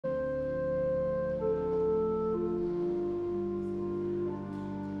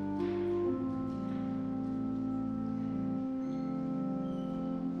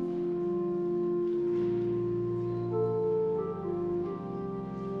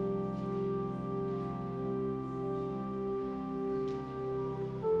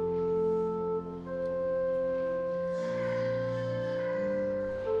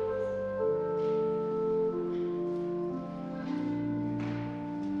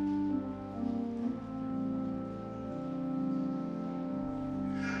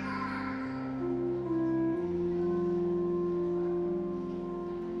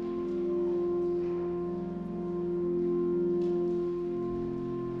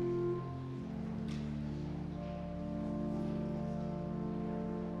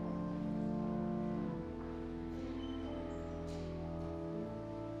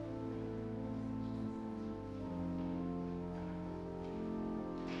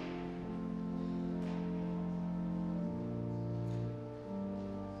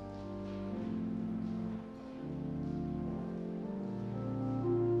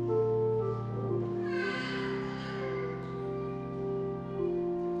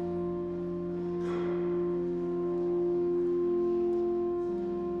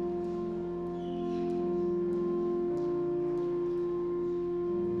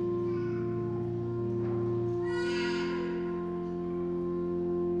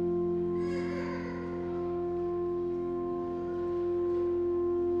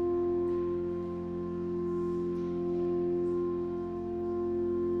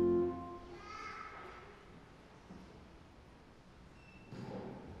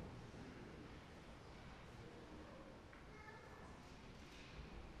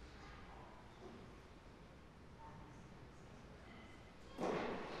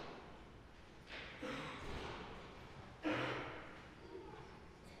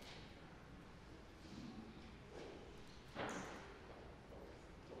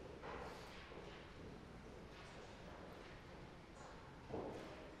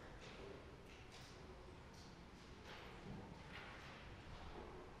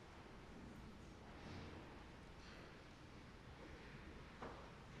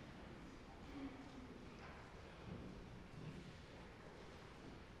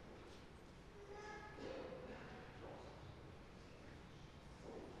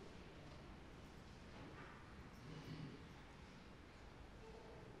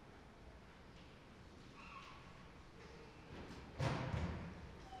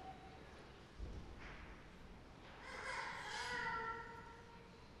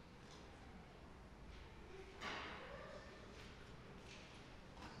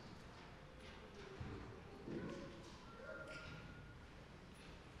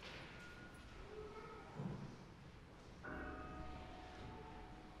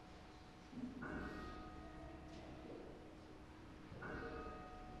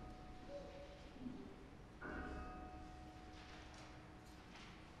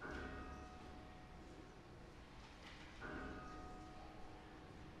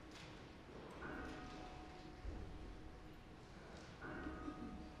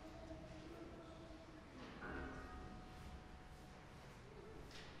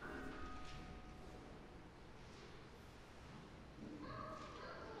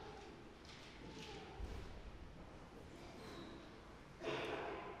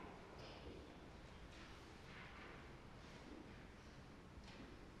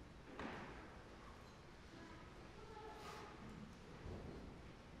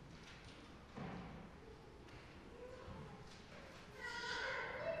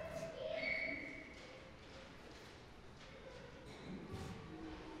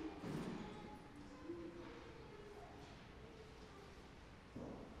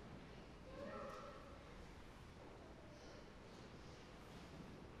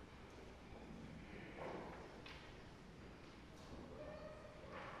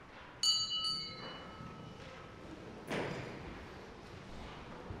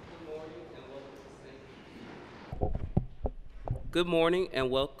Good morning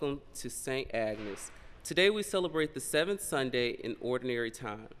and welcome to St. Agnes. Today we celebrate the seventh Sunday in Ordinary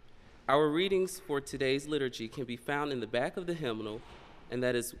Time. Our readings for today's liturgy can be found in the back of the hymnal, and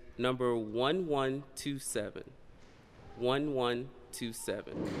that is number 1127.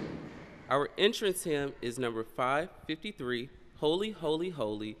 1127. Our entrance hymn is number 553, Holy, Holy,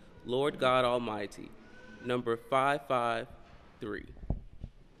 Holy, Lord God Almighty, number 553.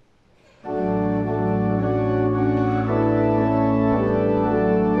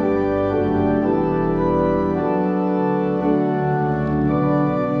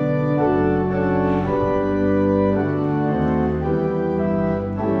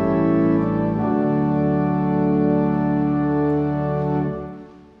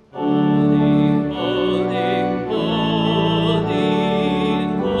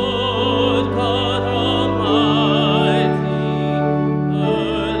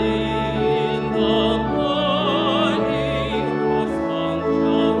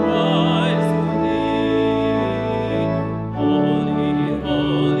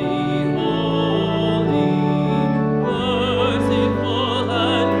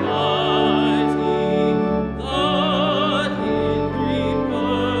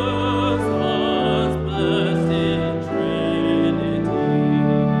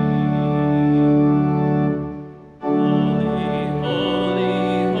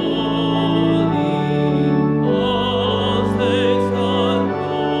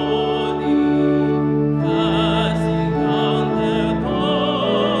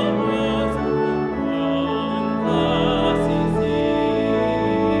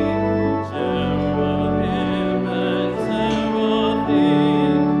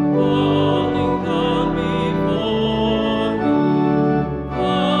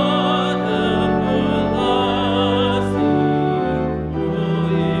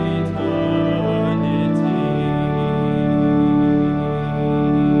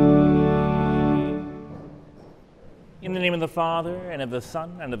 In the name of the Father, and of the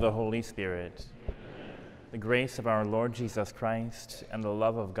Son, and of the Holy Spirit. The grace of our Lord Jesus Christ, and the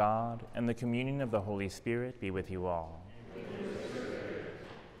love of God, and the communion of the Holy Spirit be with you all.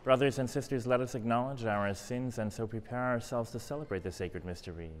 Brothers and sisters, let us acknowledge our sins and so prepare ourselves to celebrate the sacred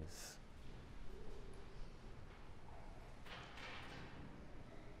mysteries.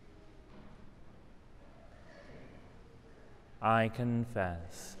 I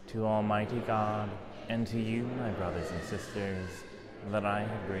confess to Almighty God and to you, my brothers and sisters, that I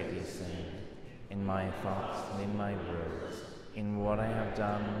have greatly sinned in my thoughts and in my words, in what I have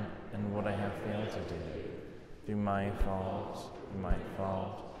done and what I have failed to do, through my fault,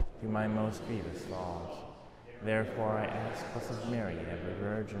 through my most grievous fault. Therefore I ask Blessed Mary, ever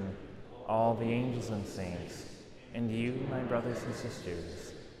Virgin, all the angels and saints, and you, my brothers and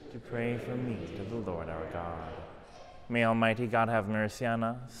sisters, to pray for me to the Lord our God. May Almighty God have mercy on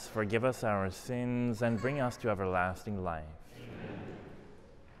us, forgive us our sins, and bring us to everlasting life.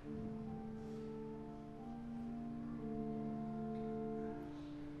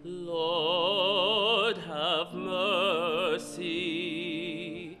 Lord, have mercy.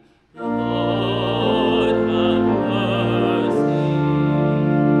 Lord, have mercy.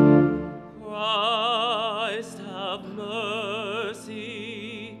 Christ, have mercy.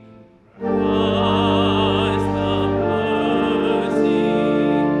 Christ, have mercy.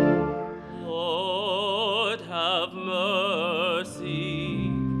 Lord, have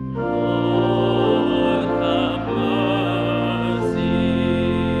mercy. Lord, have mercy.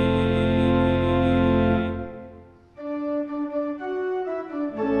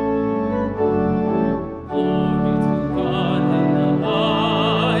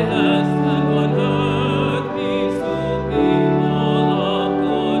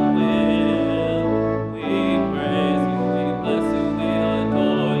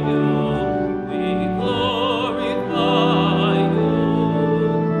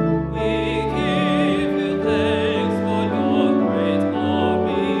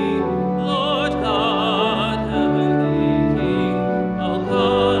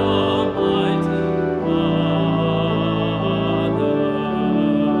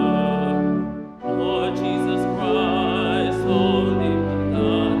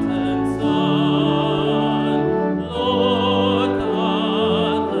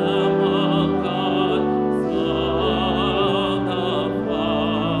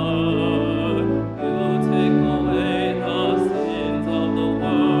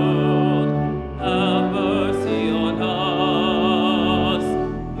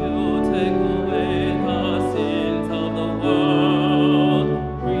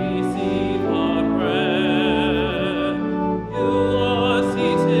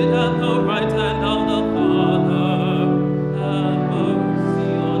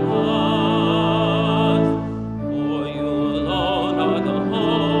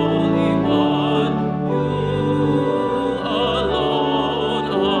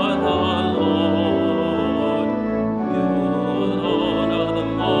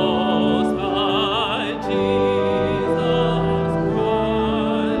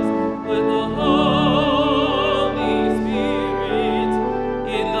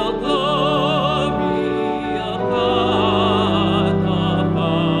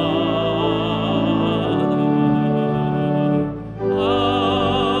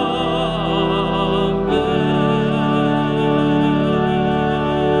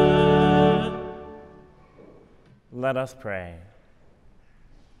 Let us pray.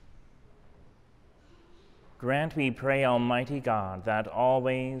 Grant, we pray, Almighty God, that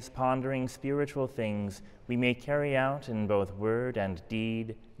always, pondering spiritual things, we may carry out in both word and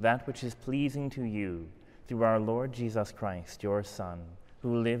deed that which is pleasing to you, through our Lord Jesus Christ, your Son,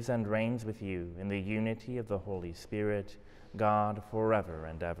 who lives and reigns with you in the unity of the Holy Spirit, God, forever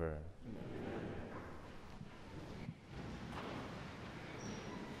and ever.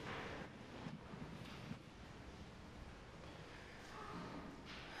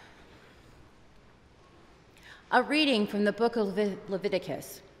 A reading from the book of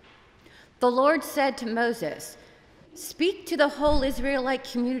Leviticus. The Lord said to Moses, "Speak to the whole Israelite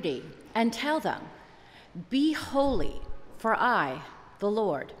community and tell them, 'Be holy, for I, the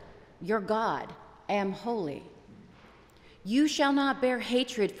Lord, your God, am holy. You shall not bear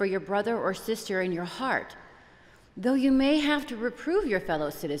hatred for your brother or sister in your heart. Though you may have to reprove your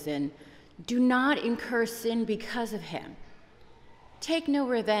fellow citizen, do not incur sin because of him. Take no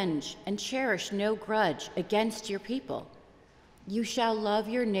revenge and cherish no grudge against your people. You shall love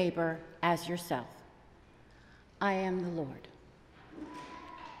your neighbor as yourself. I am the Lord.'"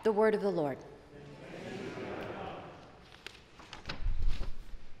 The word of the Lord.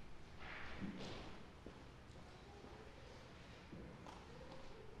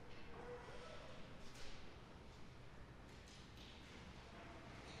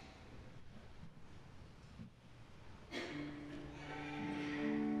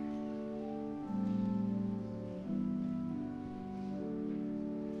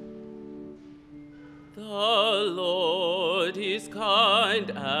 The Lord is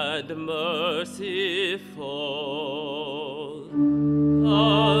kind and merciful. The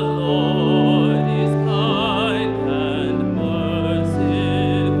Lord is kind and merciful.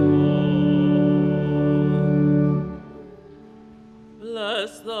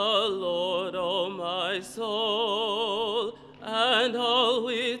 Bless the Lord, O my soul, and all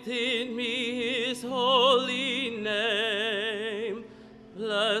within me his holy name.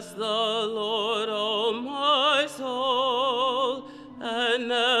 Bless the Lord, O my soul, and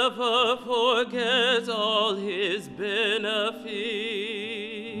never forget all his benefits.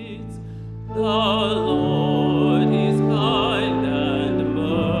 The Lord is kind and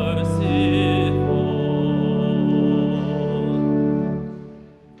merciful.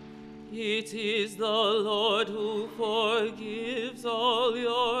 It is the Lord who forgives all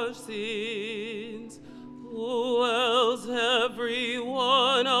your sins, who heals every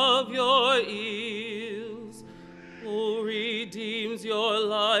one of your ills, who redeems your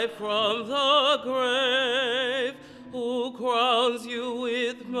life from the grave, who crowns you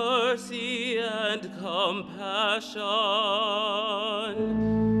with mercy and compassion.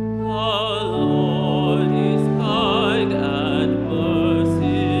 The Lord is kind and merciful.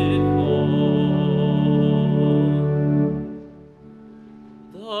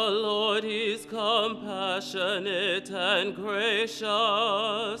 The Lord is compassionate and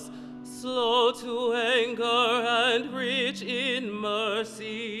gracious, slow to anger and rich in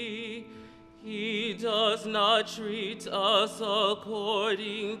mercy. He does not treat us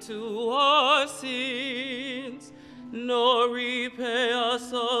according to our sins, nor repay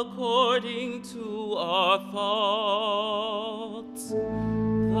us according to our faults.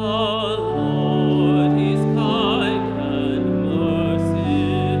 The Lord is kind and merciful.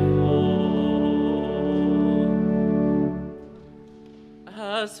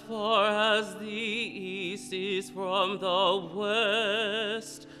 As far as the east is from the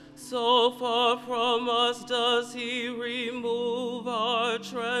west, so far from us does he remove our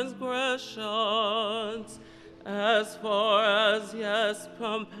transgressions. As far as he has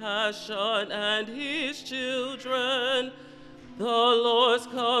compassion and his children, the Lord's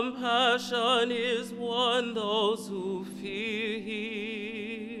compassion is on those who fear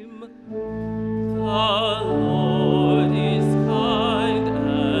him. The Lord is kind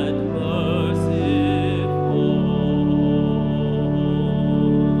and merciful.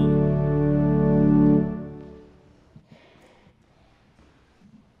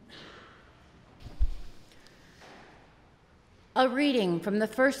 A reading from the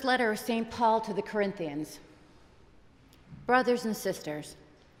first letter of St. Paul to the Corinthians. Brothers and sisters,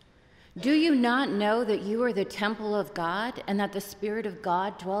 do you not know that you are the temple of God and that the Spirit of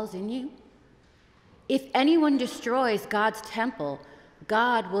God dwells in you? If anyone destroys God's temple,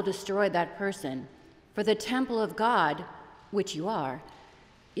 God will destroy that person, for the temple of God, which you are,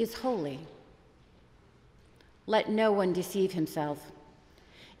 is holy. Let no one deceive himself.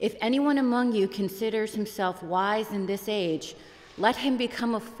 If anyone among you considers himself wise in this age, let him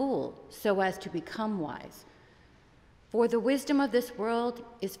become a fool so as to become wise. For the wisdom of this world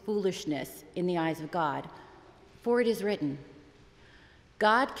is foolishness in the eyes of God. For it is written,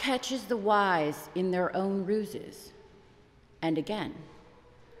 God catches the wise in their own ruses. And again,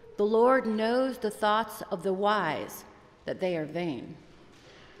 the Lord knows the thoughts of the wise, that they are vain.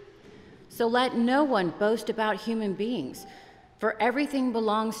 So let no one boast about human beings, for everything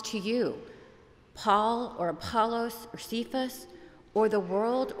belongs to you, Paul or Apollos or Cephas, or the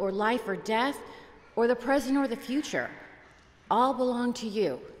world or life or death, or the present or the future. All belong to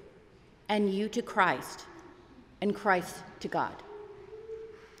you, and you to Christ, and Christ to God.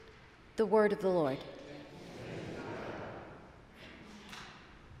 The word of the Lord.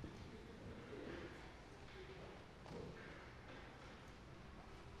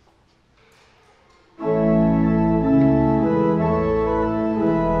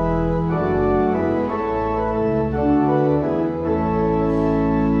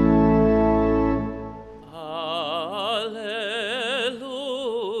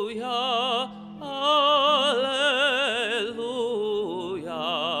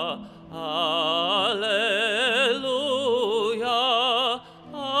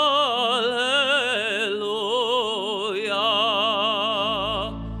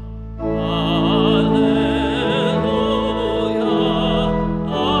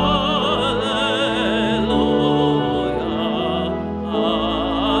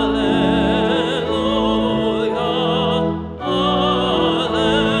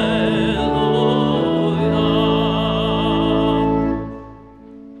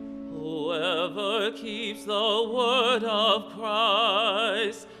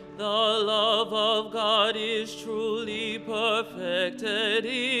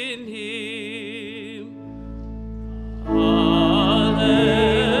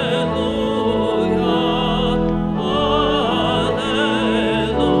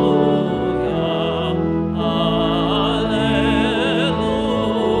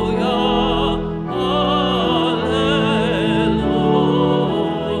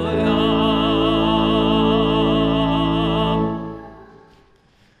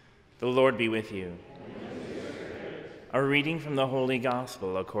 With you. A reading from the Holy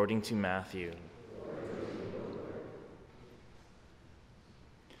Gospel according to Matthew.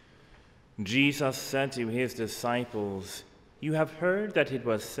 Jesus said to his disciples, "You have heard that it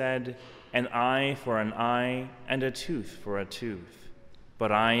was said, an eye for an eye and a tooth for a tooth.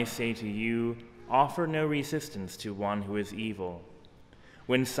 But I say to you, offer no resistance to one who is evil.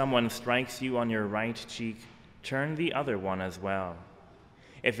 When someone strikes you on your right cheek, turn the other one as well.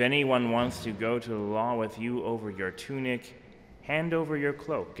 If anyone wants to go to law with you over your tunic, hand over your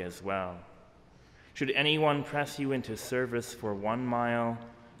cloak as well. Should anyone press you into service for 1 mile,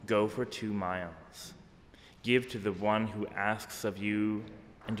 go for 2 miles. Give to the one who asks of you,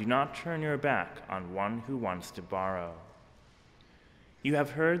 and do not turn your back on one who wants to borrow. You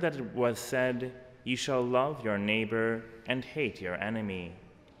have heard that it was said, you shall love your neighbor and hate your enemy.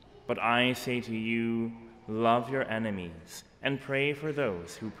 But I say to you, love your enemies, and pray for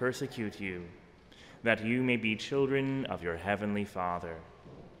those who persecute you, that you may be children of your heavenly Father.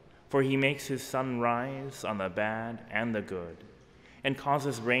 For he makes his sun rise on the bad and the good, and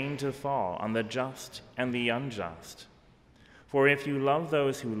causes rain to fall on the just and the unjust. For if you love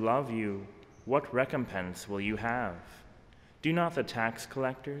those who love you, what recompense will you have? Do not the tax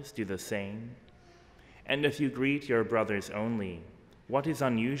collectors do the same? And if you greet your brothers only, what is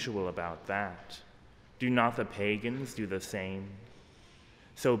unusual about that? Do not the pagans do the same?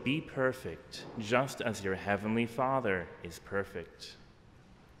 So be perfect, just as your heavenly Father is perfect."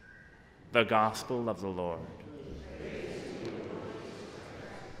 The Gospel of the Lord.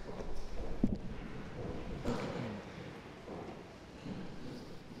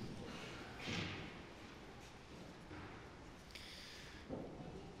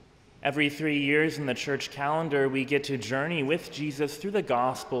 Every 3 years in the church calendar, we get to journey with Jesus through the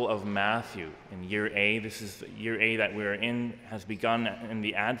Gospel of Matthew. In year A, this is year A that we're in, has begun in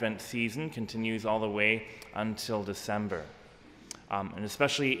the Advent season, continues all the way until December. And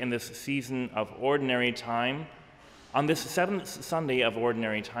especially in this season of Ordinary Time, on this 7th Sunday of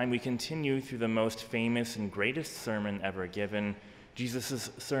Ordinary Time, we continue through the most famous and greatest sermon ever given,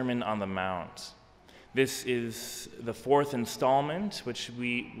 Jesus' Sermon on the Mount. This is the 4th installment, which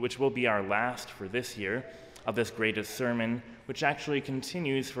will be our last for this year, of this greatest sermon, which actually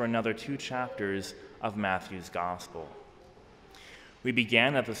continues for another 2 chapters of Matthew's Gospel. We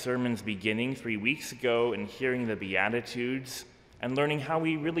began at the sermon's beginning 3 weeks ago in hearing the Beatitudes and learning how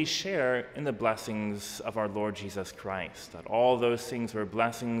we really share in the blessings of our Lord Jesus Christ, that all those things were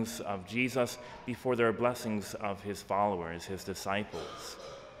blessings of Jesus before they were blessings of his followers, his disciples.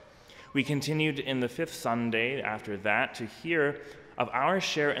 We continued in the 5th Sunday after that to hear of our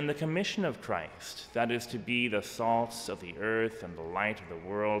share in the commission of Christ, that is to be the salt of the earth and the light of the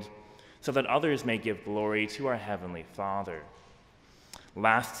world, so that others may give glory to our Heavenly Father.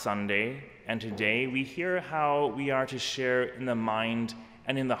 Last Sunday and today, we hear how we are to share in the mind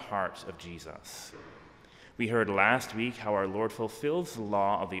and in the heart of Jesus. We heard last week how our Lord fulfills the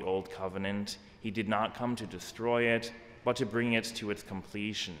law of the Old Covenant. He did not come to destroy it, but to bring it to its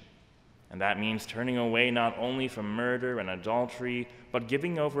completion. And that means turning away not only from murder and adultery, but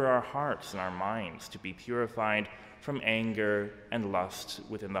giving over our hearts and our minds to be purified from anger and lust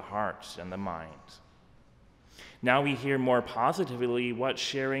within the heart and the mind. Now we hear more positively what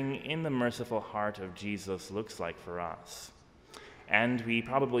sharing in the merciful heart of Jesus looks like for us. And we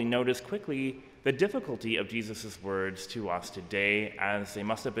probably notice quickly the difficulty of Jesus' words to us today, as they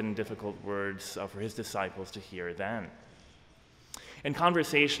must have been difficult words for his disciples to hear then. In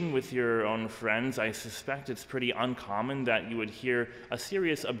conversation with your own friends, I suspect it's pretty uncommon that you would hear a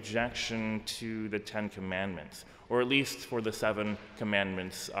serious objection to the 10 Commandments, or at least for the 7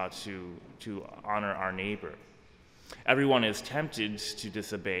 commandments to honor our neighbor. Everyone is tempted to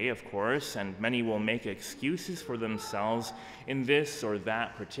disobey, of course, and many will make excuses for themselves in this or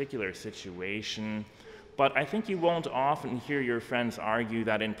that particular situation. But I think you won't often hear your friends argue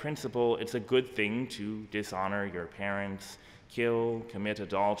that in principle it's a good thing to dishonor your parents, kill, commit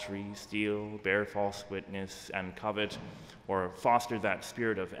adultery, steal, bear false witness, and covet, or foster that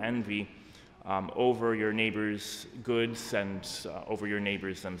spirit of envy over your neighbor's goods and over your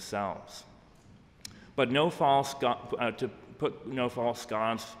neighbors themselves. But to put no false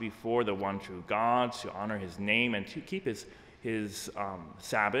gods before the one true God, to honor his name, and to keep his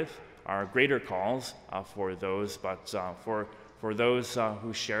Sabbath are greater calls for those. But for those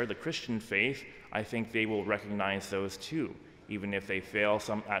who share the Christian faith, I think they will recognize those too. Even if they fail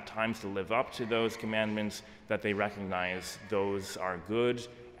at times to live up to those commandments, that they recognize those are good,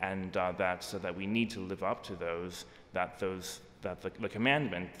 and that we need to live up to those, that the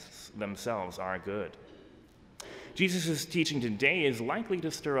commandments themselves are good. Jesus' teaching today is likely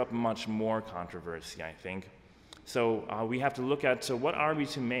to stir up much more controversy, I think. So we have to look at what are we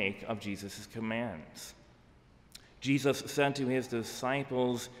to make of Jesus' commands. Jesus said to his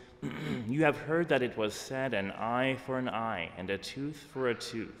disciples, "You have heard that it was said, an eye for an eye and a tooth for a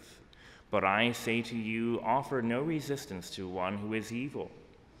tooth. But I say to you, offer no resistance to one who is evil.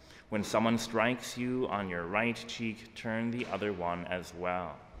 When someone strikes you on your right cheek, turn the other one as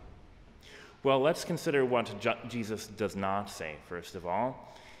well." Well, let's consider what Jesus does not say, first of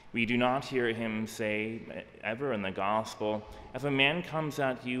all. We do not hear him say ever in the gospel, if a man comes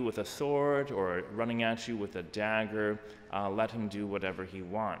at you with a sword or running at you with a dagger, let him do whatever he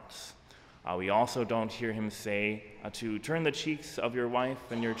wants. We also don't hear him say to turn the cheeks of your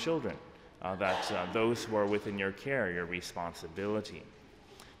wife and your children, that those who are within your care, your responsibility.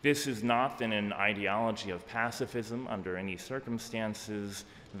 This is not then an ideology of pacifism under any circumstances,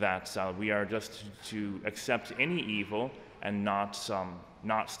 that we are just to accept any evil and not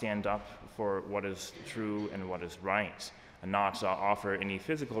stand up for what is true and what is right, and not offer any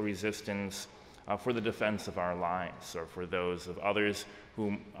physical resistance for the defense of our lives or for those of others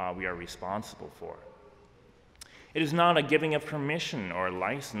whom we are responsible for. It is not a giving of permission or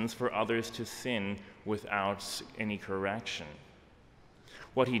license for others to sin without any correction.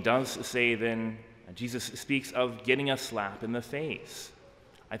 What he does say then, Jesus speaks of getting a slap in the face.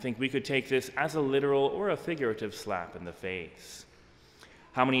 I think we could take this as a literal or a figurative slap in the face.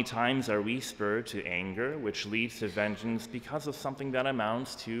 How many times are we spurred to anger, which leads to vengeance because of something that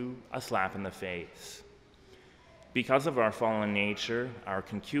amounts to a slap in the face? Because of our fallen nature, our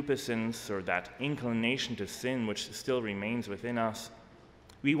concupiscence, or that inclination to sin which still remains within us,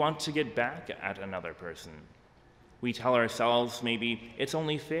 we want to get back at another person. We tell ourselves maybe it's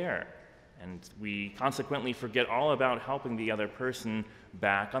only fair, and we consequently forget all about helping the other person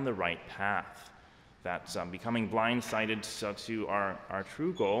back on the right path. That's becoming blindsided to our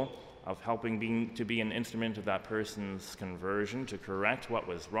true goal of helping to be an instrument of that person's conversion, to correct what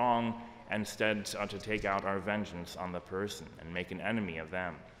was wrong, instead to take out our vengeance on the person and make an enemy of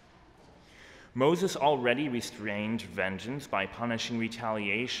them. Moses already restrained vengeance by punishing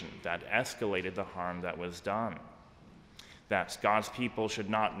retaliation that escalated the harm that was done. That God's people should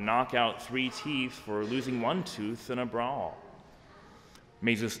not knock out 3 teeth for losing 1 tooth in a brawl.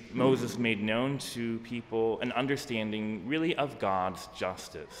 Moses made known to people an understanding really of God's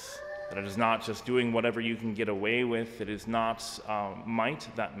justice, that it is not just doing whatever you can get away with, it is not might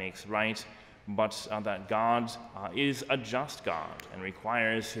that makes right, but that God is a just God and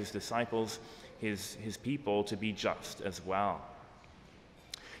requires his disciples, his people, to be just as well.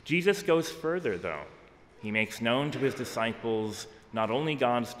 Jesus goes further, though. He makes known to his disciples not only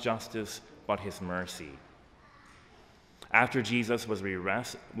God's justice, but his mercy. After Jesus was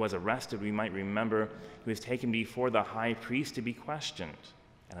arrested, we might remember he was taken before the high priest to be questioned,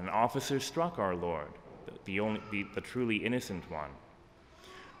 and an officer struck our Lord, the truly innocent one.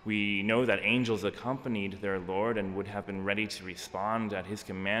 We know that angels accompanied their Lord and would have been ready to respond at his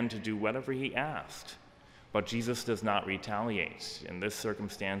command to do whatever he asked. But Jesus does not retaliate in this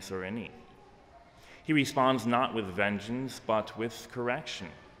circumstance or any. He responds not with vengeance, but with correction,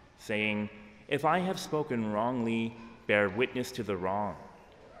 saying, "If I have spoken wrongly, bear witness to the wrong.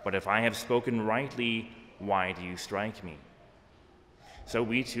 But if I have spoken rightly, why do you strike me?" So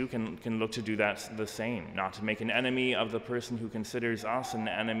we too can look to do that the same, not to make an enemy of the person who considers us an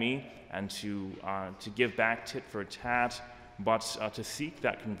enemy, and to give back tit for tat, but to seek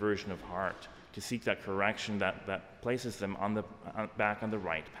that conversion of heart, to seek that correction that places them back on the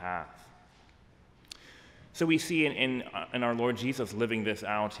right path. So we see in our Lord Jesus living this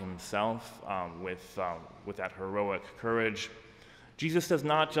out himself with that heroic courage. Jesus does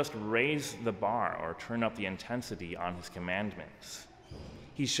not just raise the bar or turn up the intensity on his commandments.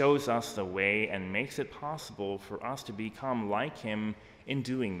 He shows us the way and makes it possible for us to become like him in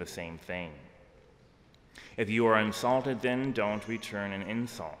doing the same thing. If you are insulted, then don't return an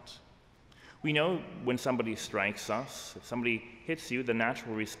insult. We know when somebody strikes us, if somebody hits you, the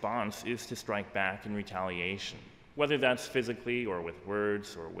natural response is to strike back in retaliation, whether that's physically or with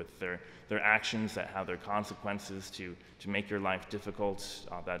words or with their actions that have their consequences to make your life difficult,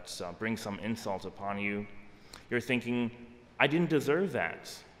 that bring some insult upon you. You're thinking, I didn't deserve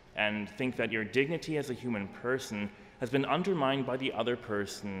that, and think that your dignity as a human person has been undermined by the other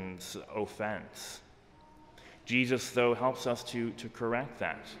person's offense. Jesus, though, helps us to correct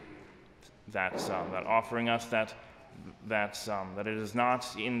that offering us that it is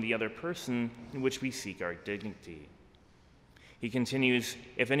not in the other person in which we seek our dignity. He continues,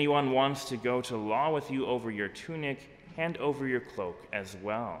 "If anyone wants to go to law with you over your tunic, hand over your cloak as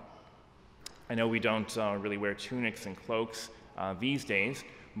well." I know we don't really wear tunics and cloaks these days,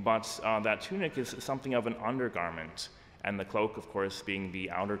 but that tunic is something of an undergarment, and the cloak, of course, being the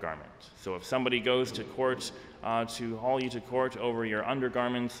outer garment. So if somebody goes to court to haul you to court over your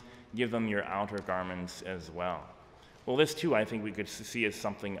undergarments, give them your outer garments as well. Well, this too, I think we could see as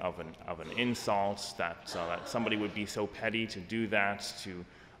something of an insult, that somebody would be so petty to do that, to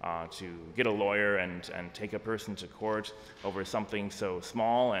get a lawyer and take a person to court over something so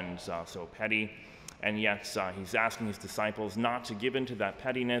small and so petty. And yet he's asking his disciples not to give in to that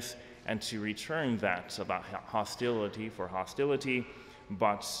pettiness and to return that hostility for hostility,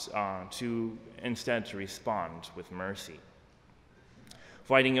 but to instead to respond with mercy.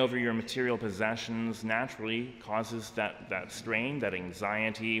 Fighting over your material possessions naturally causes that strain, that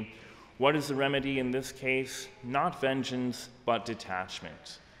anxiety. What is the remedy in this case? Not vengeance, but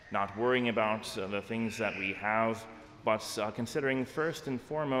detachment. Not worrying about the things that we have, but considering first and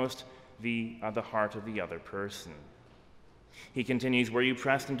foremost the heart of the other person. He continues, "Were you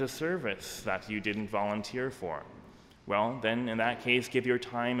pressed into service that you didn't volunteer for? Well, then in that case, give your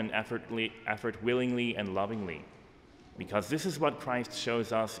time and effort willingly and lovingly, because this is what Christ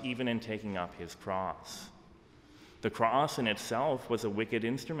shows us even in taking up his cross. The cross in itself was a wicked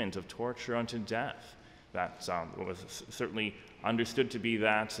instrument of torture unto death. That was certainly understood to be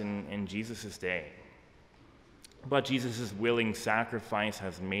that in Jesus' day. But Jesus' willing sacrifice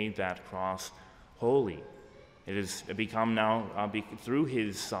has made that cross holy. It has become now, through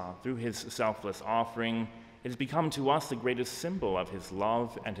his selfless offering, it has become to us the greatest symbol of his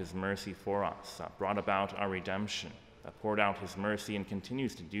love and his mercy for us, brought about our redemption, that poured out his mercy and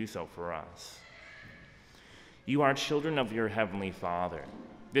continues to do so for us. You are children of your heavenly Father.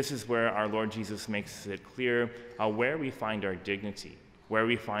 This is where our Lord Jesus makes it clear where we find our dignity, where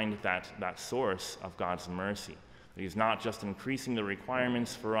we find that source of God's mercy. That he's not just increasing the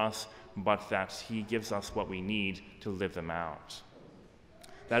requirements for us, but that he gives us what we need to live them out.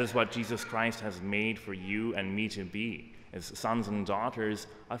 That is what Jesus Christ has made for you and me to be, as sons and daughters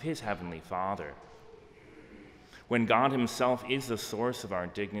of his heavenly Father. When God himself is the source of our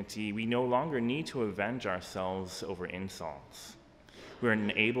dignity, we no longer need to avenge ourselves over insults. We're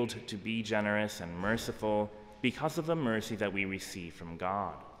enabled to be generous and merciful because of the mercy that we receive from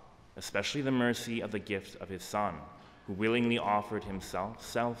God, especially the mercy of the gift of his Son, who willingly offered himself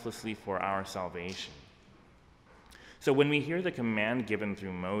selflessly for our salvation. So when we hear the command given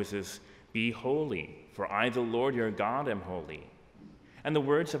through Moses, "Be holy, for I, the Lord your God, am holy," and the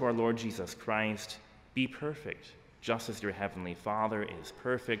words of our Lord Jesus Christ, "Be perfect, just as your heavenly Father is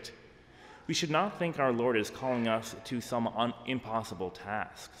perfect," we should not think our Lord is calling us to some impossible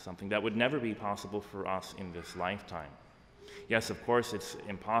task, something that would never be possible for us in this lifetime. Yes, of course, it's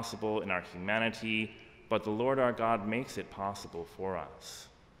impossible in our humanity, but the Lord our God makes it possible for us.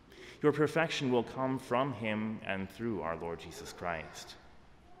 Your perfection will come from him and through our Lord Jesus Christ.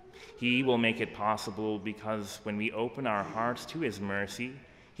 He will make it possible because when we open our hearts to his mercy,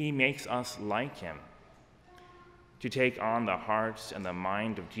 he makes us like him, to take on the heart and the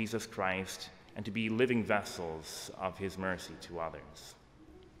mind of Jesus Christ and to be living vessels of his mercy to others.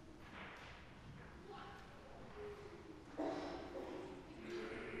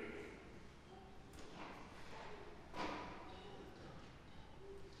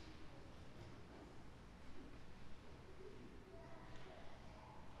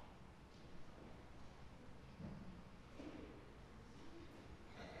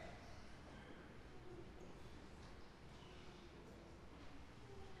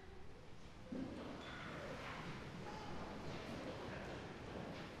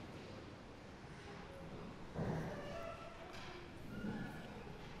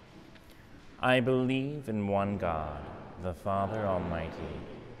 I believe in one God, the Father Almighty,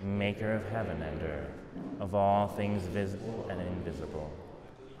 maker of heaven and earth, of all things visible and invisible.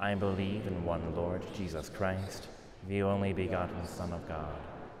 I believe in one Lord Jesus Christ, the only begotten Son of God,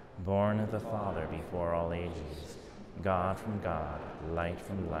 born of the Father before all ages, God from God, light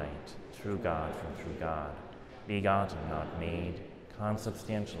from light, true God from true God, begotten, not made,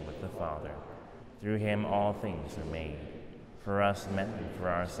 consubstantial with the Father. Through him all things are made. For us men and for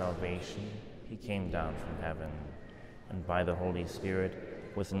our salvation, he came down from heaven, and by the Holy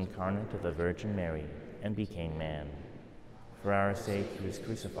Spirit was incarnate of the Virgin Mary, and became man. For our sake he was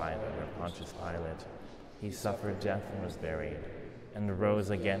crucified under Pontius Pilate. He suffered death and was buried, and rose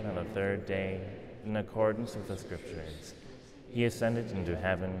again on the third day, in accordance with the Scriptures. He ascended into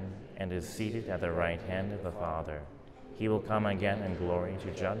heaven, and is seated at the right hand of the Father. He will come again in glory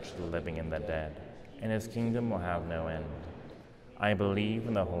to judge the living and the dead, and his kingdom will have no end. I believe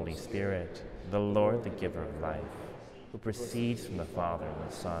in the Holy Spirit, the Lord, the giver of life, who proceeds from the Father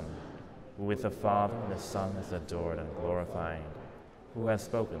and the Son, who with the Father and the Son is adored and glorified, who has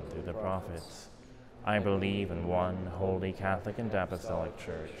spoken through the prophets. I believe in one holy Catholic and Apostolic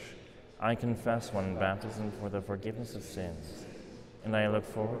Church. I confess one baptism for the forgiveness of sins, and I look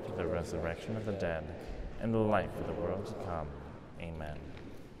forward to the resurrection of the dead and the life of the world to come. Amen.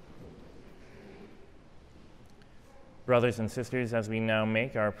 Brothers and sisters, as we now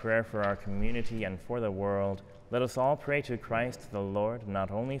make our prayer for our community and for the world, let us all pray to Christ the Lord,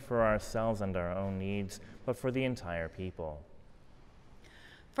 not only for ourselves and our own needs, but for the entire people.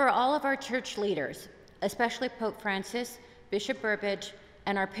 For all of our church leaders, especially Pope Francis, Bishop Burbidge,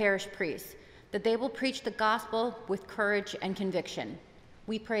 and our parish priests, that they will preach the gospel with courage and conviction.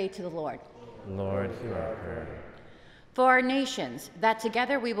 We pray to the Lord. Lord, hear our prayer. For our nations, that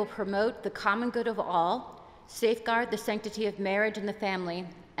together we will promote the common good of all, safeguard the sanctity of marriage and the family,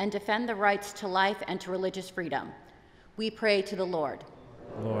 and defend the rights to life and to religious freedom. We pray to the Lord.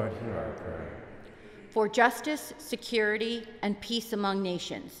 Lord, hear our prayer. For justice, security, and peace among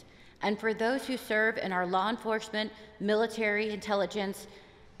nations, and for those who serve in our law enforcement, military, intelligence,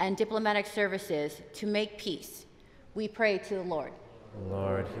 and diplomatic services to make peace, we pray to the Lord.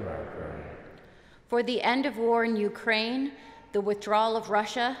 Lord, hear our prayer. For the end of war in Ukraine, the withdrawal of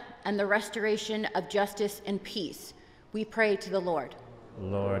Russia, and the restoration of justice and peace, we pray to the Lord.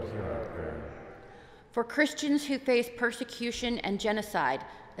 Lord, hear our prayer. For Christians who face persecution and genocide,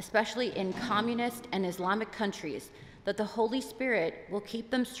 especially in communist and Islamic countries, that the Holy Spirit will keep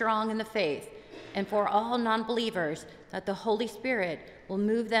them strong in the faith, and for all non-believers, that the Holy Spirit will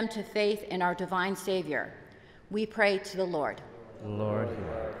move them to faith in our divine Savior, we pray to the Lord. Lord,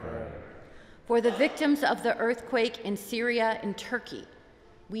 hear our prayer. For the victims of the earthquake in Syria and Turkey,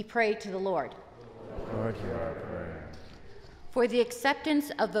 we pray to the Lord. Lord, hear our prayer. For the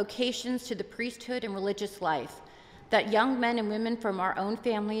acceptance of vocations to the priesthood and religious life, that young men and women from our own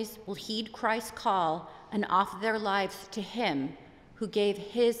families will heed Christ's call and offer their lives to him who gave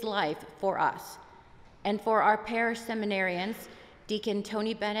his life for us. And for our parish seminarians, Deacon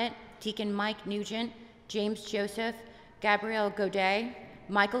Tony Bennett, Deacon Mike Nugent, James Joseph, Gabrielle Godet,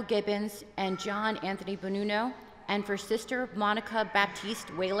 Michael Gibbons, and John Anthony Bonuno, and for Sister Monica Baptiste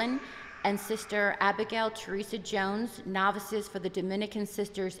Whalen and Sister Abigail Teresa Jones, novices for the Dominican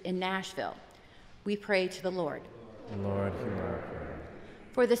Sisters in Nashville, we pray to the Lord. Lord, hear our prayer.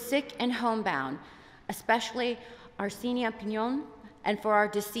 For the sick and homebound, especially Arsenio Pignon, and for our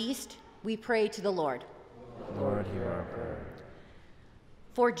deceased, we pray to the Lord. Lord, hear our prayer.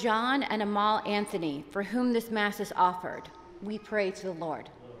 For John and Amal Anthony, for whom this Mass is offered, we pray to the Lord.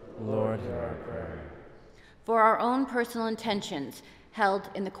 Lord, hear our prayer. For our own personal intentions held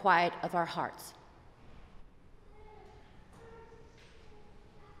in the quiet of our hearts.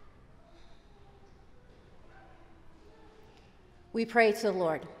 We pray to the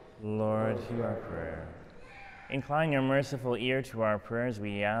Lord. Lord, hear our prayer. Incline your merciful ear to our prayers,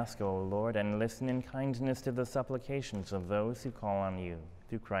 we ask, O Lord, and listen in kindness to the supplications of those who call on you,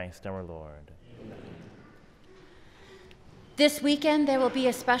 through Christ our Lord. This weekend, there will be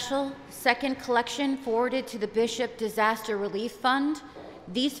a special second collection forwarded to the Bishop Disaster Relief Fund.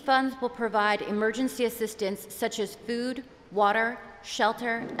 These funds will provide emergency assistance such as food, water,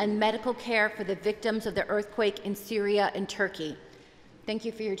 shelter, and medical care for the victims of the earthquake in Syria and Turkey. Thank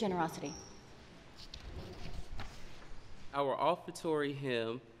you for your generosity. Our offertory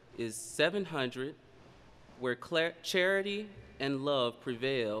hymn is 700, Where Charity and Love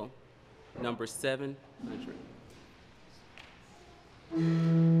Prevail, number 700.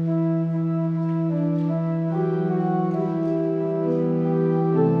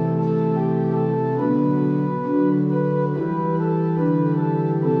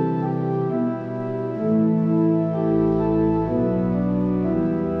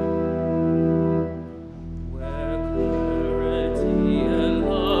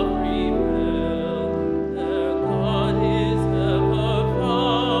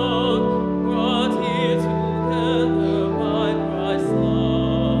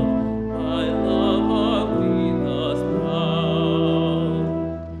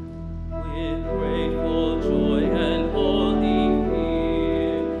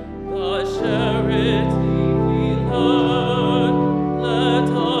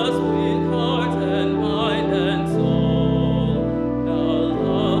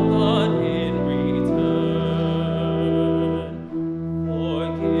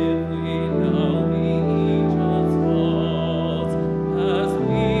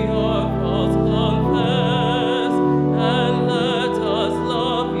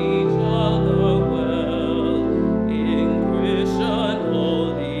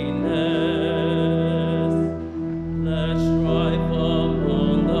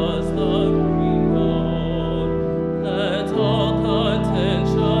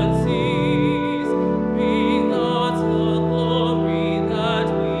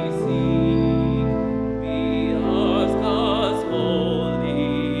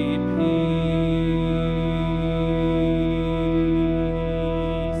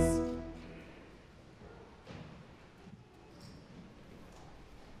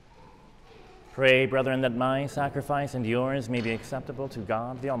 Pray, brethren, that my sacrifice and yours may be acceptable to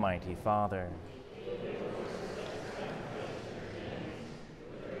God the Almighty Father.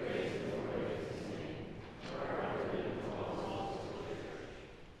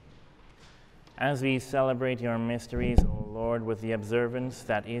 As we celebrate your mysteries, O Lord, with the observance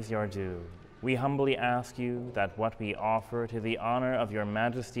that is your due, we humbly ask you that what we offer to the honor of your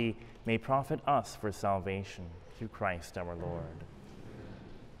majesty may profit us for salvation through Christ our Lord.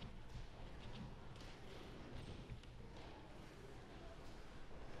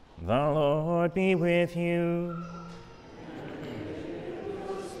 The Lord be with you.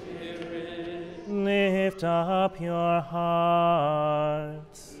 Lift up your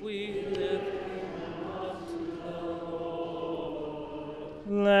hearts. We lift them up to the Lord.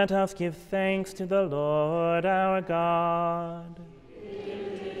 Let us give thanks to the Lord our God.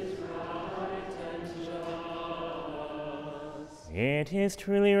 It is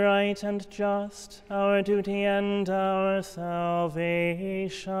truly right and just, our duty and our salvation,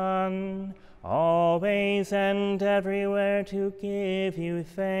 always and everywhere to give you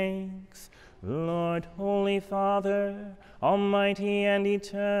thanks, Lord, Holy Father, Almighty and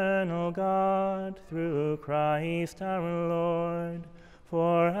eternal God, through Christ our Lord.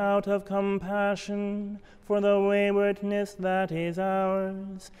 For out of compassion for the waywardness that is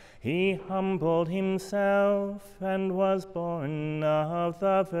ours, he humbled himself and was born of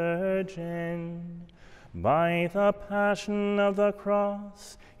the Virgin. By the passion of the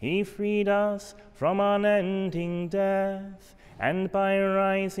cross, he freed us from unending death, and by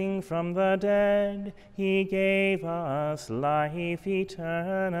rising from the dead, he gave us life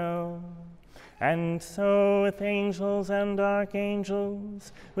eternal. And so with angels and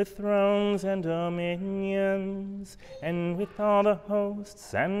archangels, with thrones and dominions, and with all the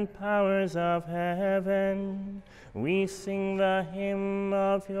hosts and powers of heaven, we sing the hymn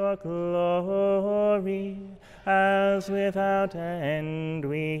of your glory, as without end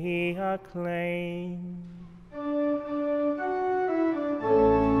we acclaim.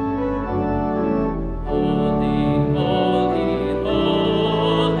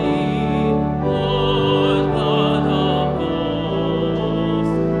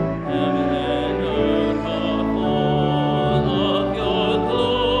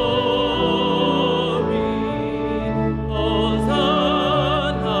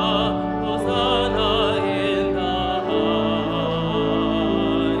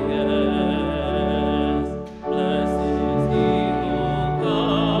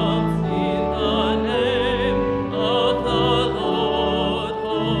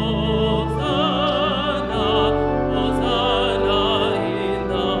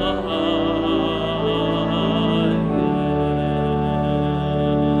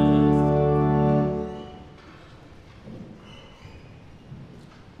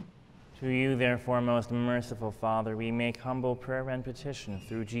 To you, therefore, most merciful Father, we make humble prayer and petition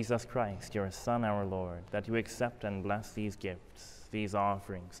through Jesus Christ, your Son, our Lord, that you accept and bless these gifts, these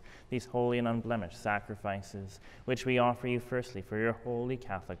offerings, these holy and unblemished sacrifices, which we offer you firstly for your holy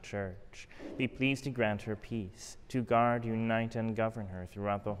Catholic Church. Be pleased to grant her peace, to guard, unite, and govern her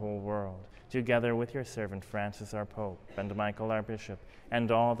throughout the whole world, together with your servant Francis our Pope, and Michael our Bishop, and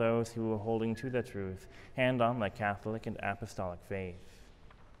all those who, holding to the truth, hand on the Catholic and Apostolic faith.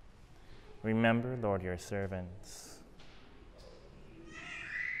 Remember, Lord, your servants,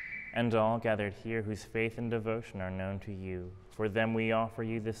 and all gathered here whose faith and devotion are known to you. For them we offer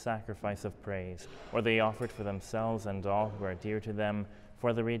you this sacrifice of praise, or they offer it for themselves and all who are dear to them,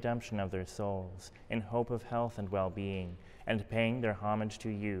 for the redemption of their souls, in hope of health and well-being, and paying their homage to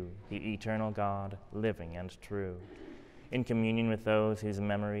you, the eternal God, living and true. In communion with those whose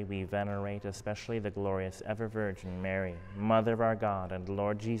memory we venerate, especially the glorious ever-Virgin Mary, Mother of our God and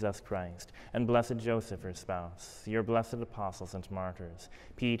Lord Jesus Christ, and blessed Joseph, her spouse, your blessed apostles and martyrs,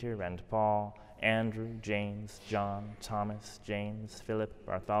 Peter and Paul, Andrew, James, John, Thomas, James, Philip,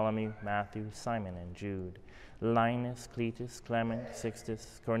 Bartholomew, Matthew, Simon, and Jude, Linus, Cletus, Clement,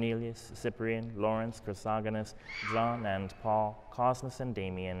 Sixtus, Cornelius, Cyprian, Lawrence, Chrysogonus, John and Paul, Cosmas and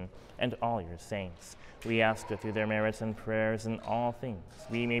Damian, and all your saints. We ask that through their merits and prayers in all things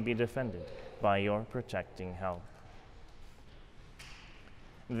we may be defended by your protecting help.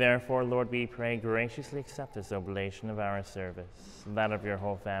 Therefore, Lord, we pray, graciously accept this oblation of our service, that of your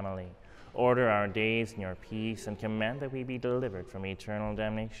whole family. Order our days in your peace, and command that we be delivered from eternal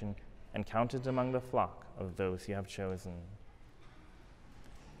damnation and counted among the flock of those you have chosen.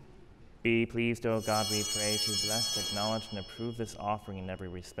 Be pleased, O God, we pray, to bless, acknowledge, and approve this offering in every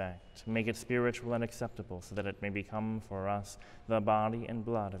respect. Make it spiritual and acceptable, so that it may become for us the body and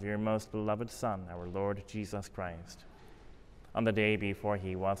blood of your most beloved Son, our Lord Jesus Christ. On the day before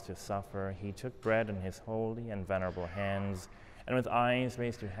he was to suffer, he took bread in his holy and venerable hands, and with eyes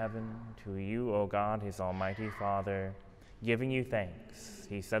raised to heaven, to you, O God, his almighty Father, giving you thanks,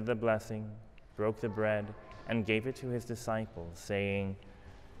 he said the blessing, broke the bread, and gave it to his disciples, saying,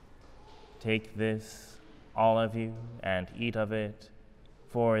 "Take this, all of you, and eat of it,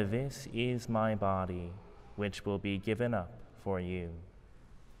 for this is my body, which will be given up for you."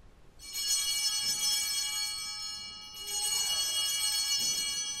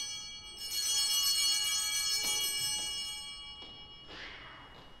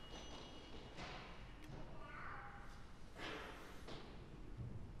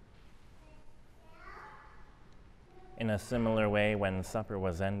 In a similar way, when supper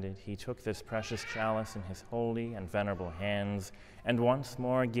was ended, he took this precious chalice in his holy and venerable hands, and once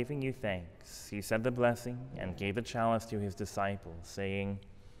more giving you thanks, he said the blessing and gave the chalice to his disciples, saying,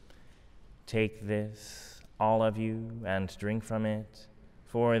 "Take this, all of you, and drink from it,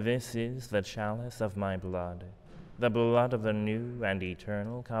 for this is the chalice of my blood, the blood of the new and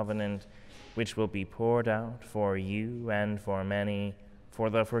eternal covenant, which will be poured out for you and for many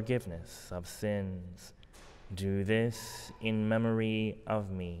for the forgiveness of sins. Do this in memory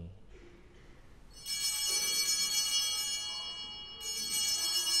of me."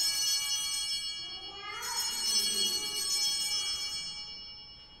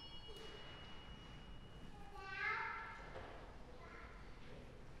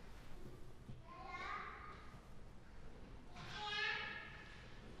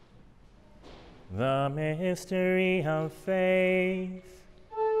 The mystery of faith.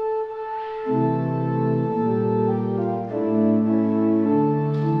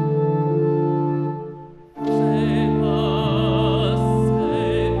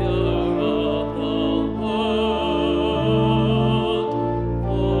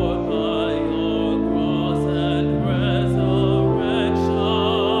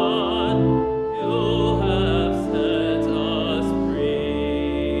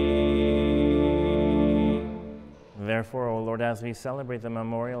 Therefore, O Lord, as we celebrate the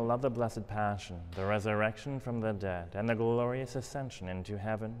memorial of the Blessed Passion, the resurrection from the dead, and the glorious ascension into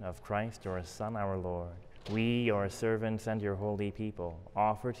heaven of Christ, your Son, our Lord, we, your servants and your holy people,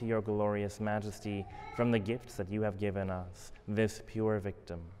 offer to your glorious majesty from the gifts that you have given us this pure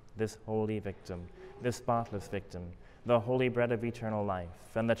victim, this holy victim, this spotless victim, the holy bread of eternal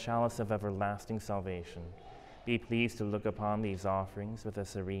life, and the chalice of everlasting salvation. Be pleased to look upon these offerings with a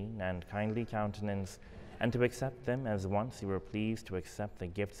serene and kindly countenance, and to accept them as once you were pleased to accept the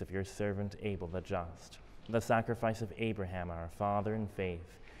gifts of your servant Abel the just, the sacrifice of Abraham our father in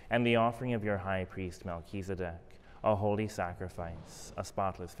faith, and the offering of your high priest Melchizedek, a holy sacrifice, a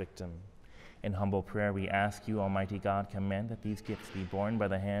spotless victim. In humble prayer we ask you, Almighty God, command that these gifts be borne by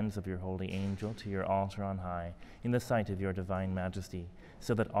the hands of your holy angel to your altar on high, in the sight of your divine majesty,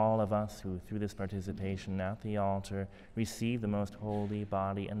 so that all of us who, through this participation at the altar, receive the most holy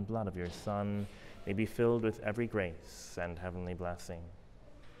body and blood of your Son, may be filled with every grace and heavenly blessing.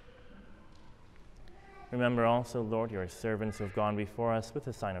 Remember also, Lord, your servants who have gone before us with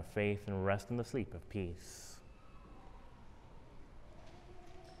the sign of faith and rest in the sleep of peace.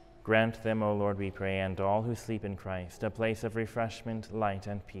 Grant them, O Lord, we pray, and all who sleep in Christ, a place of refreshment, light,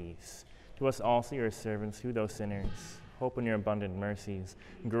 and peace. To us also, your servants, who, though sinners, hope in your abundant mercies,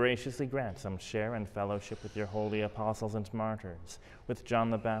 graciously grant some share and fellowship with your holy apostles and martyrs, with John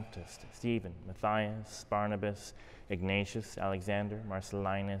the Baptist, Stephen, Matthias, Barnabas, Ignatius, Alexander,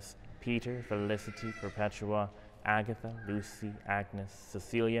 Marcellinus, Peter, Felicity, Perpetua, Agatha, Lucy, Agnes,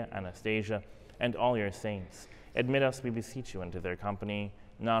 Cecilia, Anastasia, and all your saints. Admit us, we beseech you, into their company,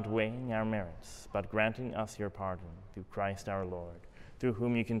 not weighing our merits, but granting us your pardon, through Christ our Lord, through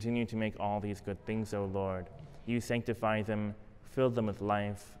whom you continue to make all these good things, O Lord. You sanctify them, fill them with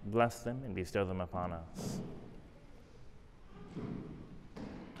life, bless them, and bestow them upon us.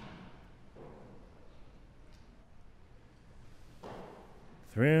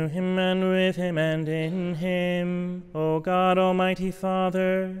 Through him and with him and in him, O God, Almighty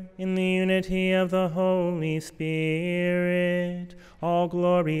Father, in the unity of the Holy Spirit, all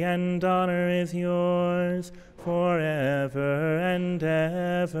glory and honor is yours forever and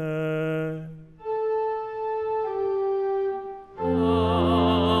ever.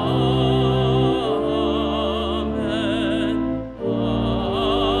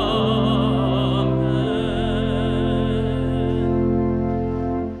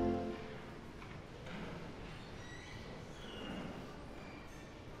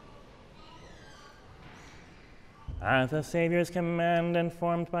 At the Savior's command, and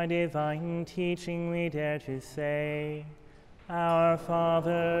formed by divine teaching, we dare to say, Our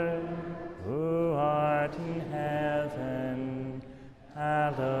Father, who art in heaven,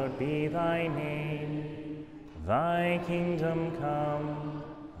 hallowed be thy name. Thy kingdom come,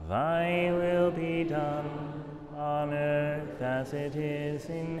 thy will be done, on earth as it is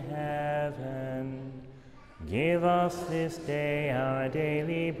in heaven. Give us this day our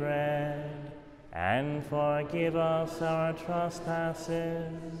daily bread, and forgive us our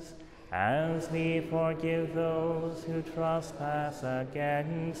trespasses, as we forgive those who trespass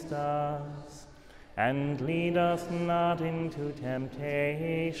against us. And lead us not into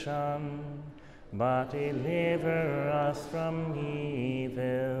temptation, but deliver us from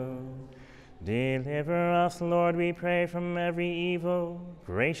evil. Deliver us, Lord, we pray, from every evil.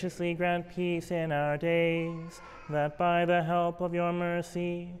 Graciously grant peace in our days, that by the help of your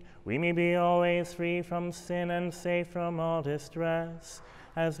mercy we may be always free from sin and safe from all distress,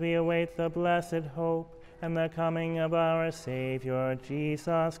 as we await the blessed hope and the coming of our Savior,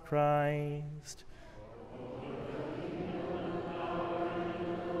 Jesus Christ.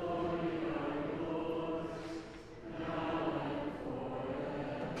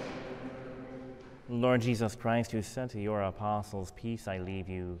 Lord Jesus Christ, who said to your apostles, Peace I leave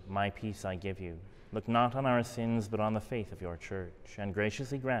you, my peace I give you, look not on our sins, but on the faith of your church, and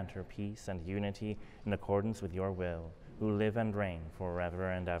graciously grant her peace and unity in accordance with your will, who live and reign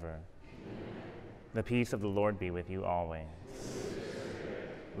forever and ever. Amen. The peace of the Lord be with you always.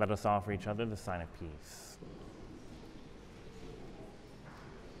 Let us offer each other the sign of peace.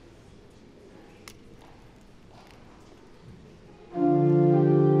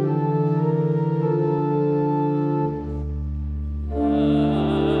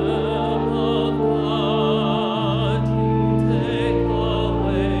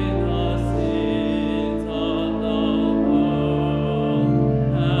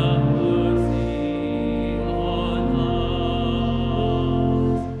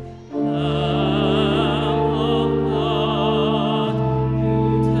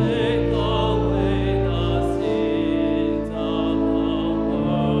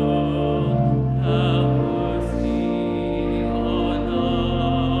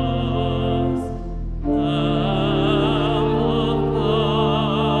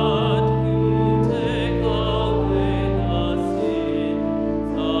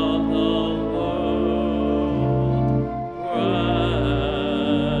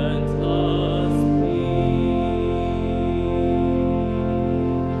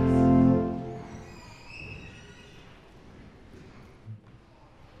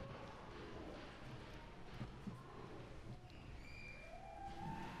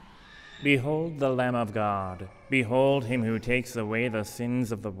 Behold the Lamb of God. Behold him who takes away the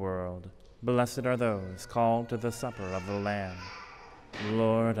sins of the world. Blessed are those called to the supper of the Lamb.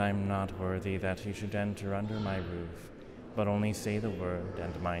 Lord, I'm not worthy that you should enter under my roof, but only say the word,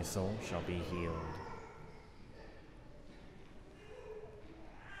 and my soul shall be healed.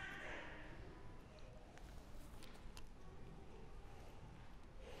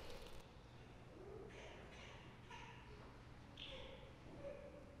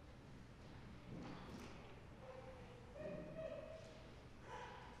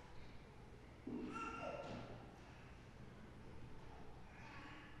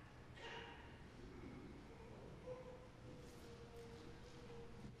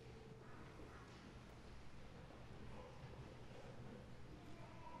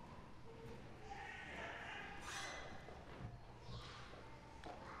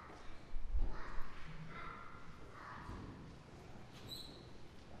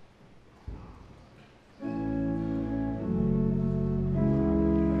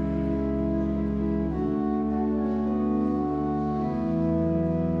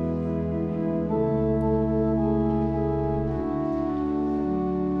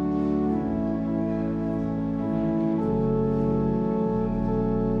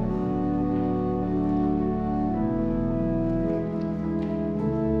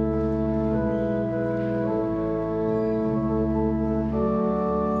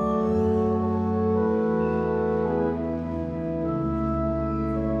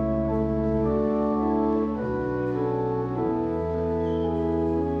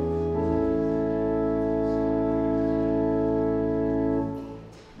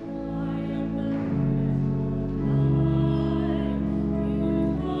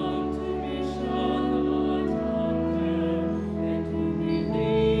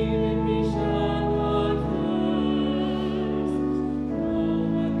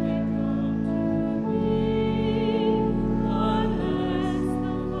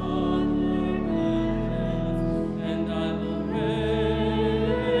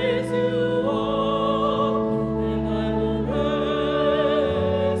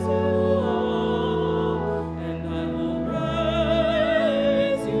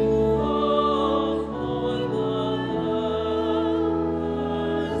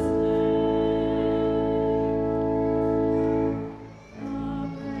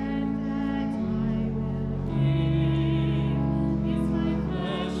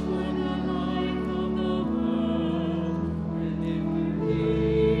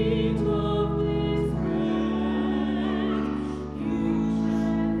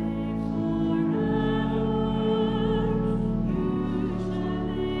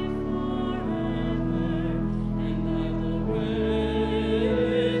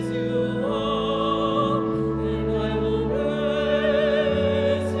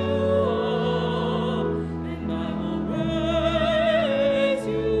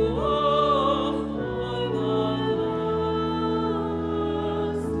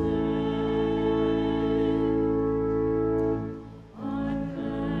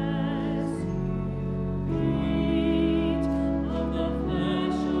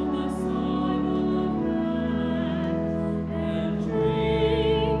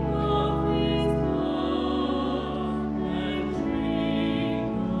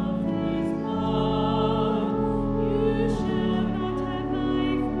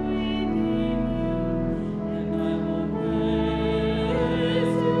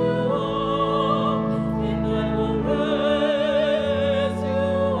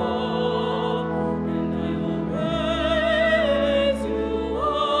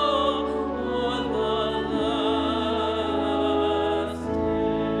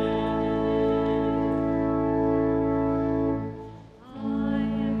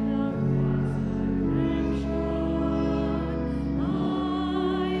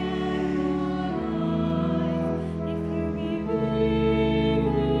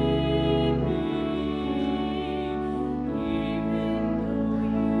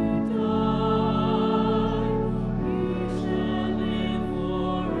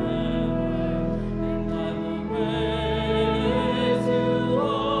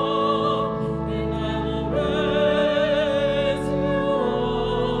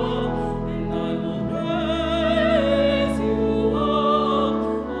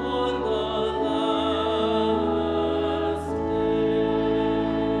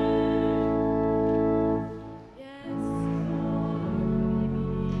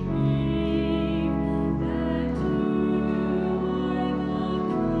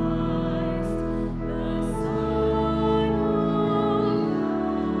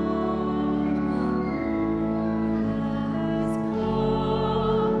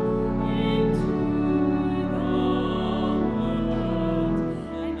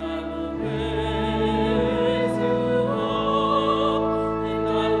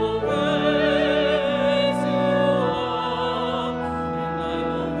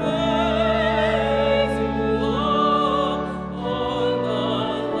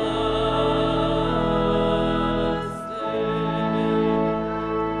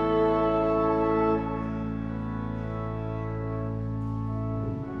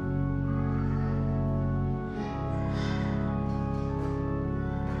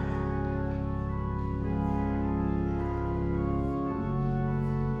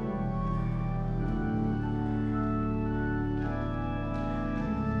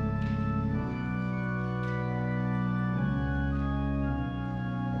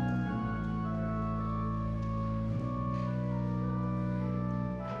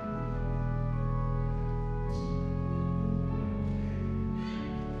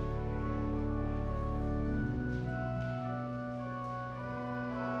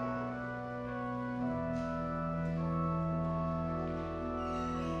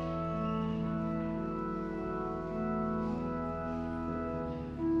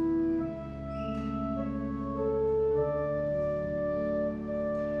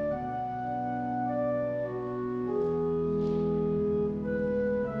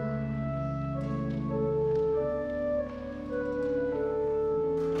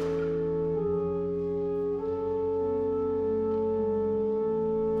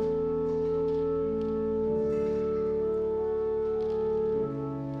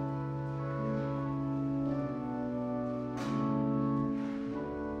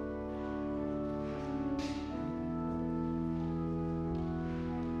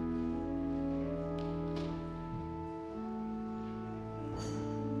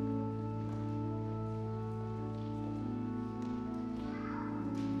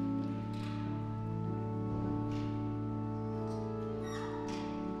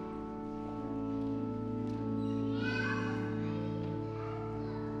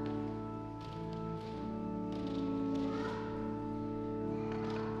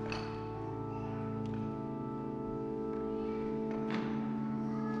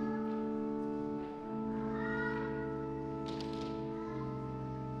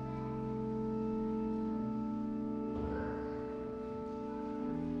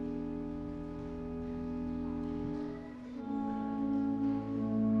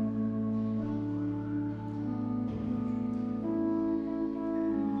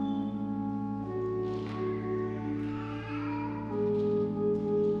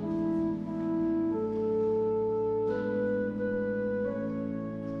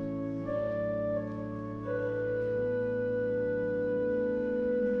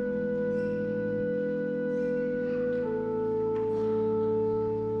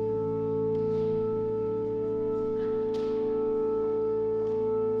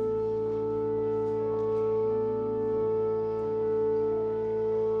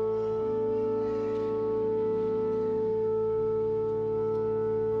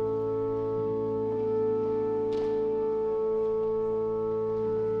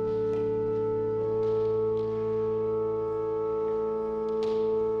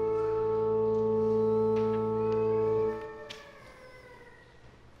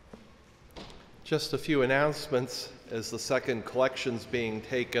 Just a few announcements as the second collection's being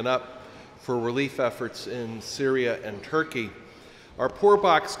taken up for relief efforts in Syria and Turkey. Our Poor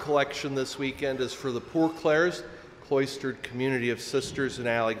Box collection this weekend is for the Poor Clares, cloistered community of sisters in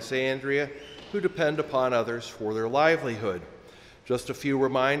Alexandria who depend upon others for their livelihood. Just a few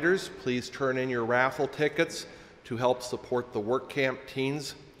reminders, please turn in your raffle tickets to help support the work camp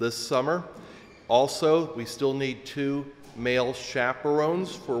teens this summer. Also, we still need 2 male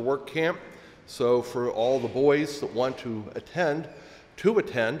chaperones for work camp. So for all the boys that want to attend,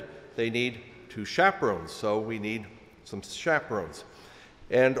 they need 2 chaperones. So we need some chaperones.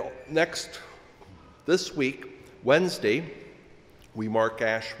 And this week, Wednesday, we mark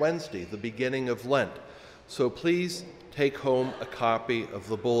Ash Wednesday, the beginning of Lent. So please take home a copy of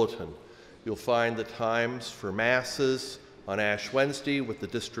the bulletin. You'll find the times for Masses on Ash Wednesday with the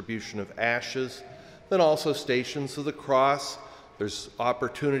distribution of ashes, then also Stations of the Cross. There's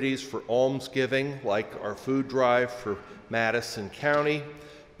opportunities for almsgiving, like our food drive for Madison County,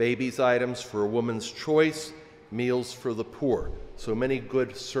 babies' items for a woman's choice, meals for the poor. So many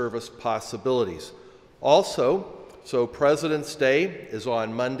good service possibilities. Also, President's Day is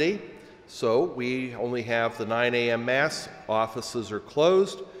on Monday, so we only have the 9 a.m. Mass. Offices are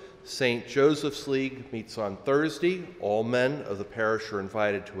closed. St. Joseph's League meets on Thursday. All men of the parish are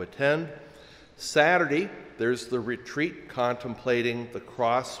invited to attend. Saturday, there's the retreat contemplating the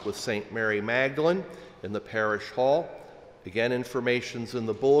cross with St. Mary Magdalene in the parish hall. Again, information's in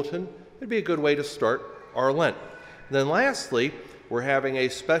the bulletin. It'd be a good way to start our Lent. And then lastly, we're having a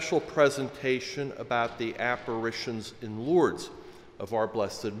special presentation about the apparitions in Lourdes of our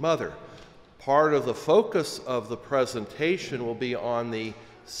Blessed Mother. Part of the focus of the presentation will be on the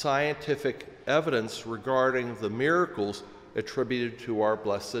scientific evidence regarding the miracles attributed to our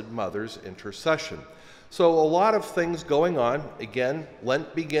Blessed Mother's intercession. So a lot of things going on. Again,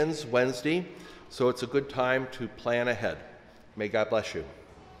 Lent begins Wednesday, so it's a good time to plan ahead. May God bless you.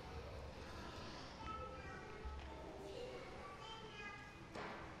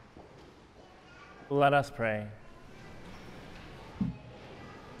 Let us pray.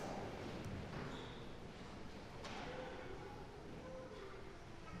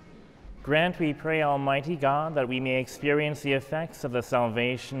 Grant, we pray, Almighty God, that we may experience the effects of the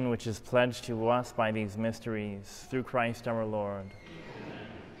salvation which is pledged to us by these mysteries, through Christ our Lord. Amen.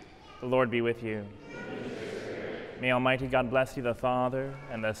 The Lord be with you. May Almighty God bless you, the Father,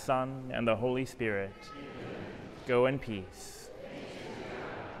 and the Son, and the Holy Spirit. Amen. Go in peace.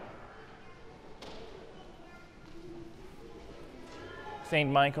 Saint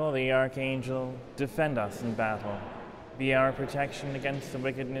Michael, the Archangel, defend us in battle. Be our protection against the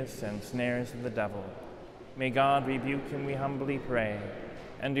wickedness and snares of the devil. May God rebuke him, we humbly pray.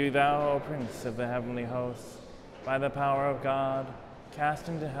 And do thou, O Prince of the heavenly hosts, by the power of God, cast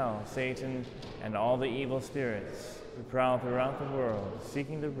into hell Satan and all the evil spirits who prowl throughout the world,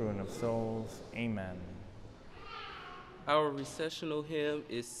 seeking the ruin of souls. Amen. Our recessional hymn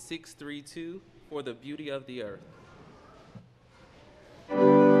is 632, For the Beauty of the Earth.